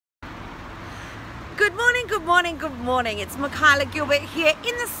Good morning, good morning, good morning. It's Michaela Gilbert here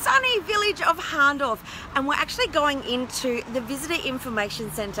in the sunny village of Hahndorf, and we're actually going into the Visitor Information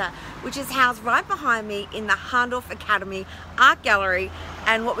Centre, which is housed right behind me in the Hahndorf Academy Art Gallery.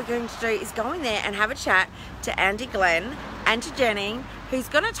 And what we're going to do is go in there and have a chat to Andy, Glen and to Jeanne, who's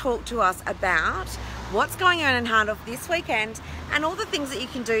going to talk to us about what's going on in Hahndorf this weekend and all the things that you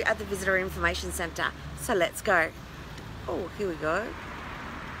can do at the Visitor Information Centre. So let's go. Oh, here we go.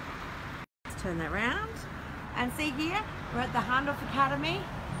 Turn that round and see here we're at the Hahndorf Academy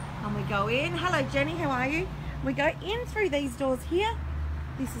and we go in. Hello Jeanne, how are you? We go in through these doors here.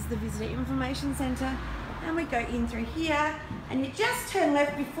 This is the Visitor Information Centre, and we go in through here and you just turn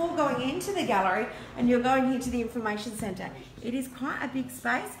left before going into the gallery and you're going into the Information Centre. It is quite a big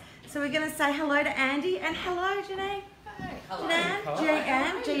space, so we're going to say hello to Andy and hello Jeanne. Hello.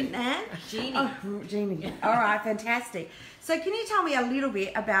 Jeanne. Oh, Jeanne. All right, fantastic. So can you tell me a little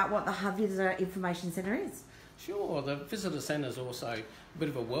bit about what the Visitor Information Centre is? Sure. The Visitor Centre is also a bit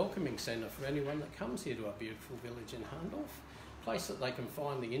of a welcoming centre for anyone that comes here to our beautiful village in Hahndorf. A place that they can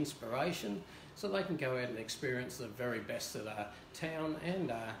find the inspiration so they can go out and experience the very best that our town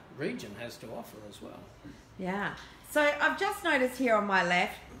and our region has to offer as well. Yeah. So I've just noticed here on my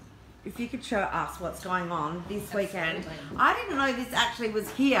left, if you could show us what's going on this weekend. I didn't know this actually was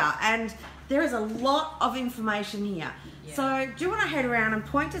here, and there is a lot of information here. Yeah. So do you want to head around and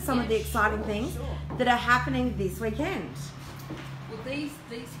point to some of the exciting things that are happening this weekend? Well, these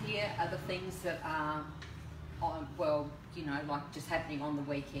here are the things that are, well, you know, like just happening on the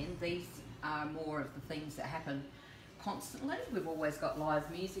weekend. These are more of the things that happen constantly. We've always got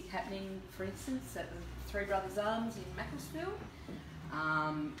live music happening, for instance, at the Three Brothers Arms in Macclesfield.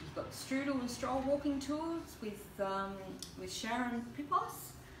 You've got Strudel and Stroll walking tours with Sharon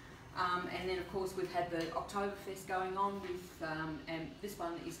Pipos, and then of course we've had the Oktoberfest going on with, and this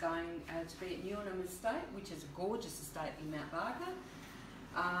one is going to be at Newnham Estate, which is a gorgeous estate in Mount Barker,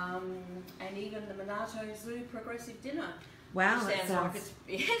 and even the Minato Zoo Progressive Dinner. Wow, which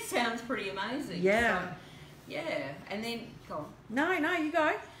it sounds pretty amazing. Yeah. So, yeah, and then go on. No, you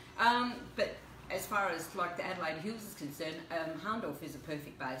go. But as far as like the Adelaide Hills is concerned, Hahndorf is a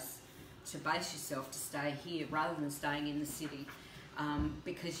perfect base to base yourself to stay here rather than staying in the city,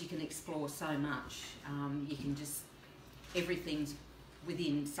 because you can explore so much. You can just, everything's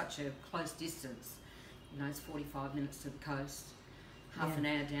within such a close distance. You know, it's 45 minutes to the coast, half an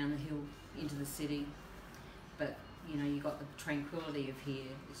hour down the hill into the city. But you know, you've got the tranquility of here.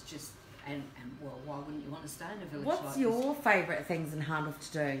 It's just, and well, why wouldn't you want to stay in a village like this? What's your favourite things in Hahndorf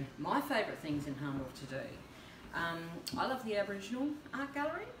to do? My favourite things in Hahndorf to do? I love the Aboriginal Art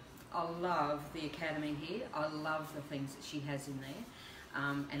Gallery. I love the Academy here. I love the things that she has in there.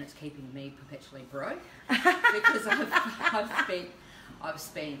 And it's keeping me perpetually broke because I've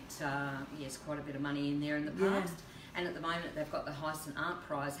spent yes, quite a bit of money in there in the past. Yeah. And at the moment they've got the Hyacinth Art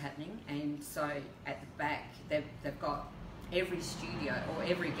Prize happening, and so at the back they've got every studio or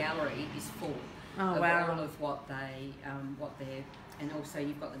every gallery is full of all of what they're, and also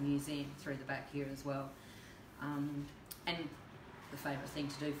you've got the museum through the back here as well. And the favourite thing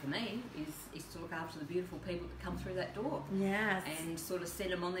to do for me is to look after the beautiful people that come through that door. Yes. And sort of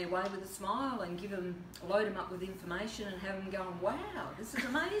send them on their way with a smile and load them up with information and have them going, wow, this is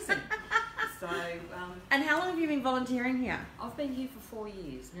amazing. So. And how long have you been volunteering here? I've been here for 4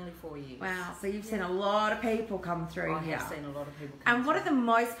 years, nearly 4 years. Wow, so you've seen a lot of people come through here. I have seen a lot of people come And what are the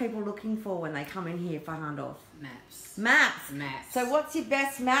most people looking for when they come in here for Hahndorf? Maps. Maps? Maps. So what's your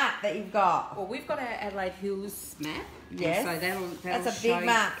best map that you've got? Well, we've got our Adelaide Hills map. Yes. So that'll That's a show big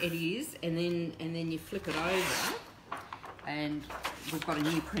map. It is, and then you flip it over, and we've got a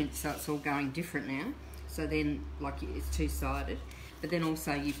new print, so it's all going different now. So then, like, it's two-sided, but then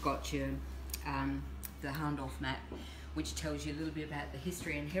also you've got your the Hahndorf map, which tells you a little bit about the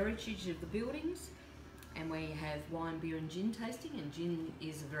history and heritage of the buildings, and where you have wine, beer and gin tasting, and gin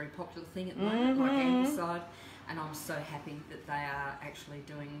is a very popular thing at the moment, like Ambleside, and I'm so happy that they are actually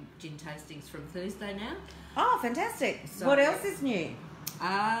doing gin tastings from Thursday now. Oh, fantastic. So, what else is new?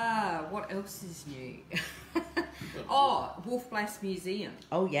 What else is new? Oh, Wolf Blass Museum.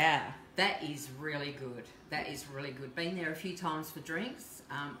 Oh, yeah. That is really good. That is really good. Been there a few times for drinks.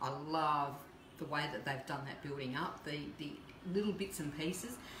 I love the way that they've done that building up, the little bits and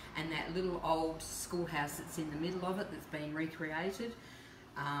pieces, and that little old schoolhouse that's in the middle of it that's been recreated.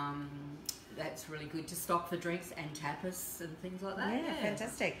 That's really good to stock for drinks and tapas and things like that. Yeah,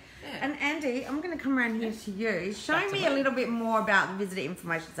 fantastic. Yeah. And Andy, I'm going to come around here to you. Show me a little bit more about the Visitor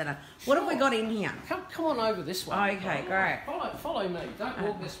Information Centre. What have we got in here? Come on over this way. Okay, great. Follow me. Don't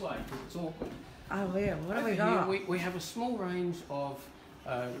walk this way because it's awkward. Oh, yeah. What have we got? Here we have a small range of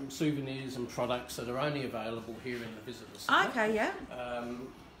souvenirs and products that are only available here in the visitor centre. Okay, yeah.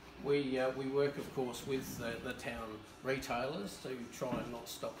 We work, of course, with the town retailers to try and not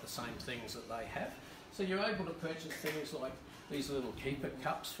stock the same things that they have. So you're able to purchase things like these little Keep It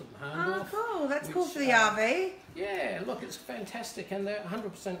cups from Hahndorf. Oh, cool. That's cool for the RV. Yeah, look, it's fantastic, and they're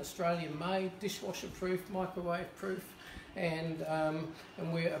 100% Australian made, dishwasher proof, microwave proof, and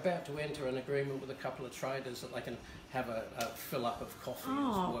we're about to enter an agreement with a couple of traders that they can have a fill up of coffee as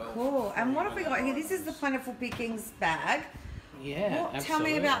well. Oh, cool. And what have we got here? This is the Plentiful Pickings bag. Yeah, Tell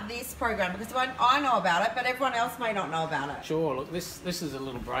me about this program, because I know about it, but everyone else may not know about it. Sure. Look, this is a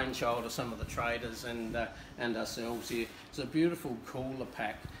little brainchild of some of the traders and ourselves here. It's a beautiful cooler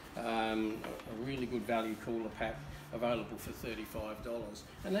pack, a really good value cooler pack, available for $35,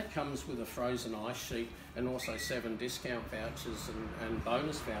 and that comes with a frozen ice sheet and also 7 discount vouchers and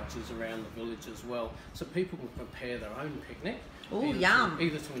bonus vouchers around the village as well, so people can prepare their own picnic. Oh, yum!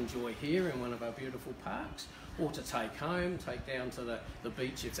 Either to enjoy here in one of our beautiful parks, or to take home, take down to the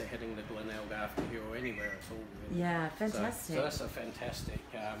beach if they're heading to Glen after here, or anywhere at all. Really. Yeah, fantastic. So that's a fantastic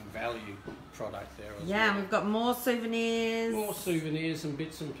value product there as well. Yeah, we've got more souvenirs. More souvenirs and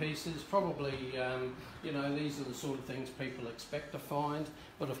bits and pieces. Probably, you know, these are the sort of things people expect to find,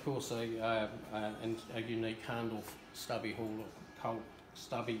 but of course a unique Hahndorf stubby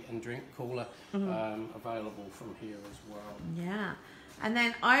and drink cooler available from here as well. Yeah. And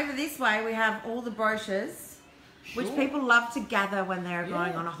then over this way we have all the brochures, Sure. which people love to gather when they're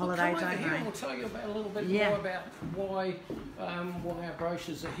going on a holiday, don't they? And we'll tell you about a little bit more about why our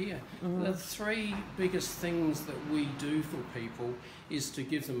brochures are here. The 3 biggest things that we do for people is to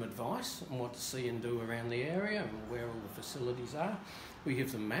give them advice on what to see and do around the area and where all the facilities are. We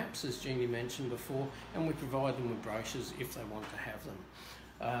give them maps, as Jeanne mentioned before, and we provide them with brochures if they want to have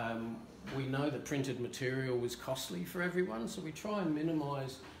them. We know that printed material is costly for everyone, so we try and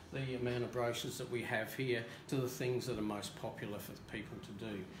minimise the amount of brochures that we have here to the things that are most popular for people to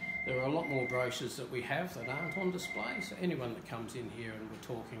do. There are a lot more brochures that we have that aren't on display, so anyone that comes in here and we're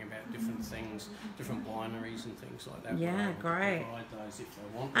talking about different things, different wineries and things like that, Yeah, we're able great. to provide those if they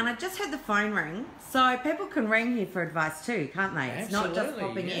want. And I just heard the phone ring, so people can ring here for advice too, can't they? It's not just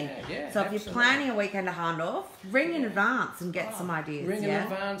popping in. Yeah, so if you're planning a weekend to Hahndorf, ring in advance and get some ideas. Ring in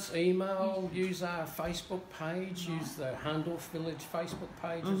advance, email, use our Facebook page, use the Hahndorf Village Facebook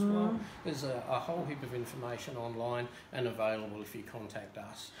page as well. There's a whole heap of information online and available if you contact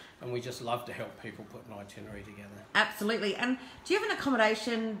us. And we just love to help people put an itinerary together. Absolutely. And do you have an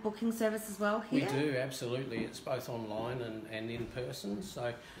accommodation booking service as well here? We do, absolutely. It's both online and in person.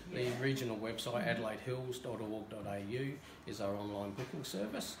 So the regional website, adelaidehills.org.au, is our online booking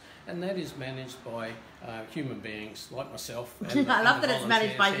service. And that is managed by human beings like myself. And, I love that it's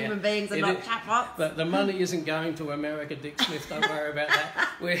managed by human beings and not chatbots. The money isn't going to America Dick Smith, don't worry about that.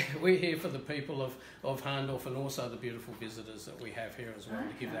 We're here for the people of Hahndorf and also the beautiful visitors that we have here as well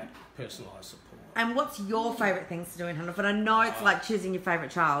to give that personalised support. And what's your favourite things to do in Hahndorf? And I know it's like choosing your favourite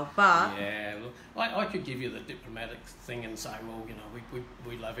child, but... Yeah, look, I could give you the diplomatic thing and say, well, you know,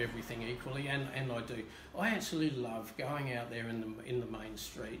 we love everything equally, and I do. I actually love going out there in the main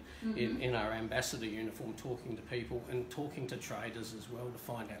street in our ambassador uniform, talking to people and talking to traders as well to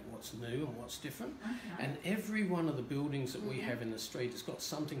find out what's new and what's different. Okay. And every one of the buildings that we have in the street has got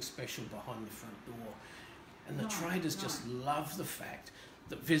something special behind the front door. And the traders just love the fact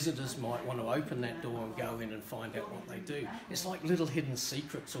that visitors might want to open that door and go in and find out what they do. It's like little hidden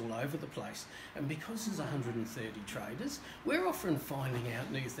secrets all over the place. And because there's 130 traders, we're often finding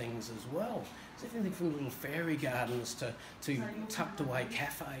out new things as well. There's everything from little fairy gardens to tucked away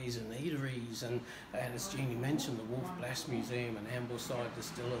cafes and eateries, and as Jeanne mentioned, the Wolf Blass Museum and Ambleside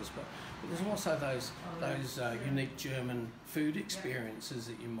Distillers. But there's also those unique German food experiences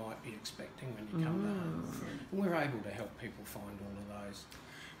that you might be expecting when you come to Hahndorf. And we're able to help people find all of those.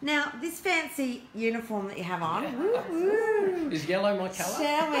 Now, this fancy uniform that you have on, is yellow my colour?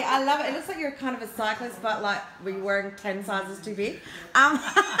 Shall we? I love it. It looks like you're kind of a cyclist, but like, were you wearing 10 sizes too big?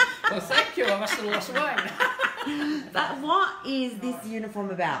 Well, thank you. I must have lost weight. But what is this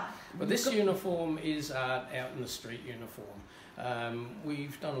uniform about? Well, this uniform is out in the street uniform.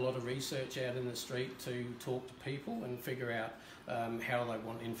 We've done a lot of research out in the street to talk to people and figure out how they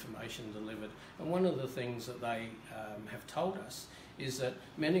want information delivered. And one of the things that they have told us is that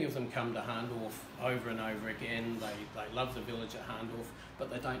many of them come to Hahndorf over and over again. They love the village at Hahndorf,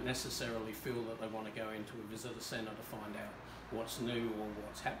 but they don't necessarily feel that they want to go into a visitor centre to find out what's new or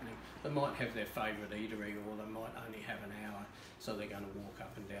what's happening. They might have their favourite eatery, or they might only have an hour, so they're going to walk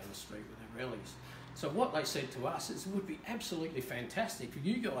up and down the street with their rellies. So what they said to us is it would be absolutely fantastic if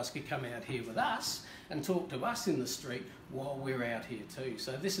you guys could come out here with us and talk to us in the street while we're out here too.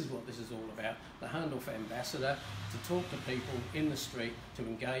 So this is what this is all about, the Hahndorf Ambassador, to talk to people in the street, to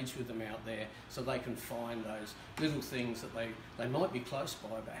engage with them out there so they can find those little things that they might be close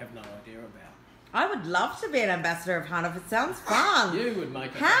by but have no idea about. I would love to be an ambassador of Hahndorf. It sounds fun. You would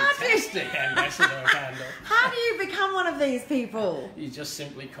make a fantastic ambassador of Hahndorf. How do you become one of these people? You just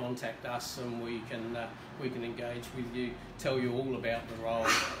simply contact us and we can engage with you, tell you all about the role,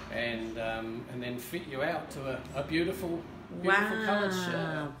 and then fit you out to a beautiful coloured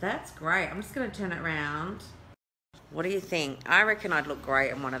shirt. That's great. I'm just going to turn it around. What do you think? I reckon I'd look great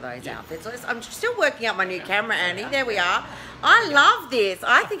in one of those outfits. I'm still working out my new camera, Andy. There we are. I love this.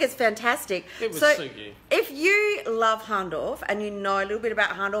 I think it's fantastic. It would suit you. If you love Hahndorf and you know a little bit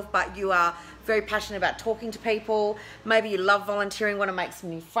about Hahndorf, but you are very passionate about talking to people, maybe you love volunteering, want to make some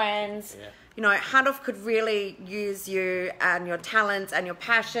new friends, you know, Hahndorf could really use you and your talents and your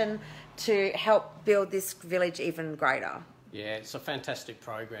passion to help build this village even greater. Yeah, it's a fantastic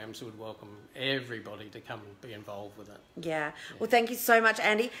program, so we'd welcome everybody to come and be involved with it. Yeah. Well, thank you so much,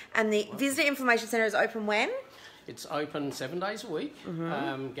 Andy. And the Visitor Information Centre is open when? It's open 7 days a week,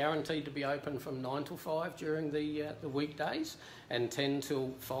 guaranteed to be open from 9 till 5 during the weekdays, and 10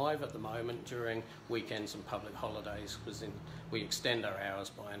 till 5 at the moment during weekends and public holidays, because we extend our hours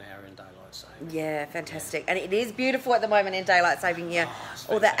by an hour in daylight saving. Yeah, fantastic. And it is beautiful at the moment in daylight saving here.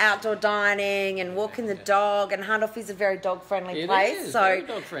 All the outdoor dining and walking the dog, and Hahndorf is a very dog-friendly place. It is, so very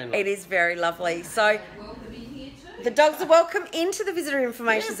dog-friendly. It is very lovely. So the dogs are welcome into the Visitor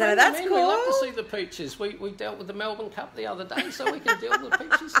Information Centre. That's cool. We love to see the peaches. We dealt with the Melbourne Cup the other day, so we can deal with the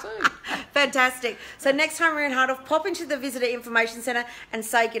peaches too. Fantastic. So next time we're in Hahndorf, pop into the Visitor Information Centre and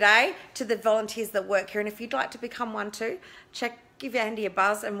say g'day to the volunteers that work here. And if you'd like to become one too, give Andy a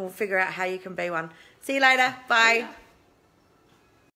buzz and we'll figure out how you can be one. See you later. Bye.